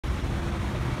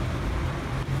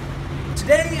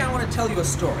Today I want to tell you a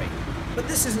story. But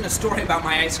this isn't a story about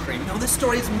my ice cream. No, this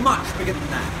story is much bigger than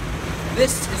that.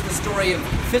 This is the story of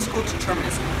physical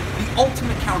determinism, the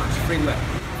ultimate counter to free will.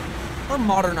 Our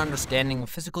modern understanding of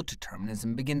physical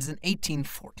determinism begins in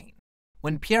 1814,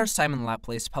 when Pierre-Simon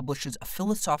Laplace publishes a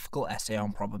philosophical essay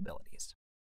on probabilities.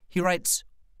 He writes,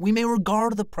 "We may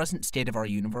regard the present state of our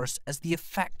universe as the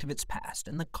effect of its past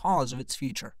and the cause of its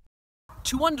future."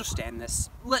 To understand this,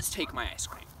 let's take my ice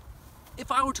cream. If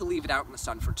I were to leave it out in the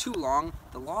sun for too long,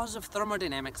 the laws of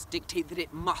thermodynamics dictate that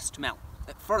it must melt.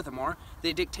 Furthermore,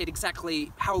 they dictate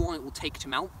exactly how long it will take to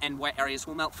melt and what areas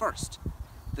will melt first.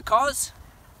 The cause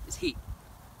is heat,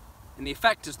 and the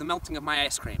effect is the melting of my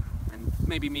ice cream, and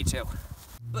maybe me too.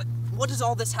 But what does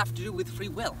all this have to do with free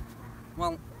will?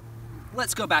 Well,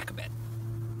 let's go back a bit.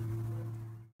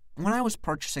 When I was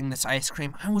purchasing this ice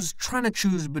cream, I was trying to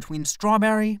choose between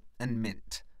strawberry and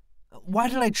mint. Why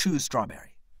did I choose strawberry?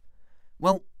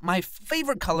 Well, my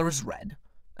favorite color is red,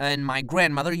 and my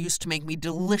grandmother used to make me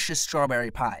delicious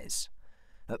strawberry pies.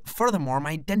 Furthermore,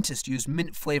 my dentist used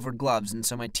mint-flavored gloves, and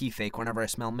so my teeth ache whenever I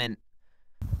smell mint.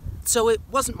 So it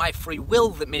wasn't my free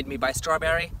will that made me buy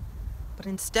strawberry, but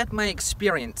instead my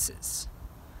experiences.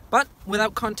 But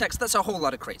without context, that's a whole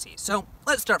lot of crazy, so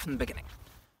let's start from the beginning.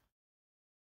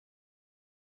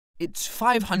 It's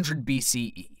 500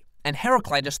 BCE, and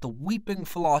Heraclitus, the weeping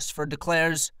philosopher,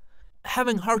 declares,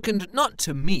 "Having hearkened not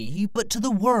to me, but to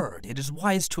the word, it is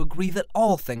wise to agree that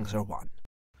all things are one."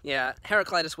 Yeah,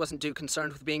 Heraclitus wasn't too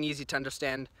concerned with being easy to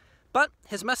understand, but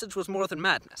his message was more than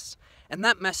madness, and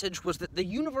that message was that the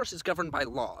universe is governed by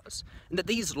laws, and that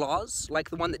these laws, like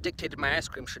the one that dictated my ice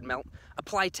cream should melt,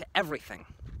 apply to everything.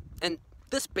 And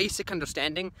this basic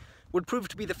understanding would prove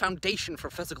to be the foundation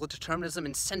for physical determinism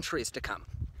in centuries to come.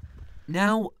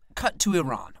 Now, cut to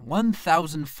Iran,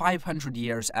 1,500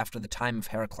 years after the time of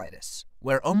Heraclitus,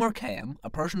 where Omar Khayyam, a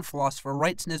Persian philosopher,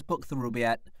 writes in his book The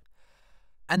Rubaiyat,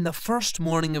 "And the first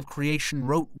morning of creation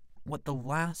wrote what the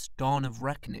last dawn of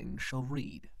reckoning shall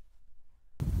read."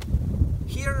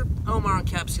 Here, Omar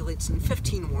encapsulates in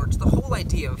 15 words the whole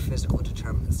idea of physical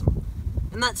determinism,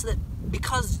 and that's that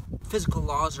because physical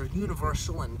laws are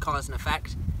universal and cause and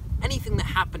effect, anything that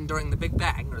happened during the Big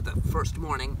Bang, or the first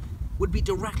morning, would be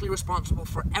directly responsible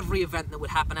for every event that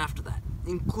would happen after that,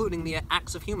 including the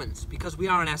acts of humans, because we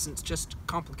are in essence just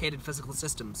complicated physical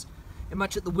systems, and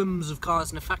much at the whims of cause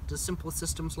and effect as simple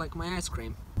systems like my ice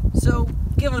cream. So,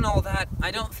 given all that, I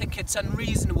don't think it's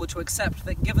unreasonable to accept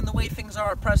that given the way things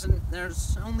are at present,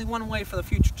 there's only one way for the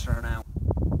future to turn out.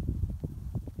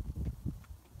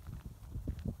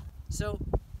 So,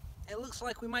 it looks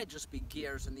like we might just be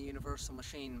gears in the universal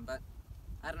machine, but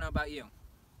I don't know about you.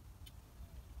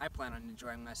 I plan on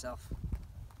enjoying myself.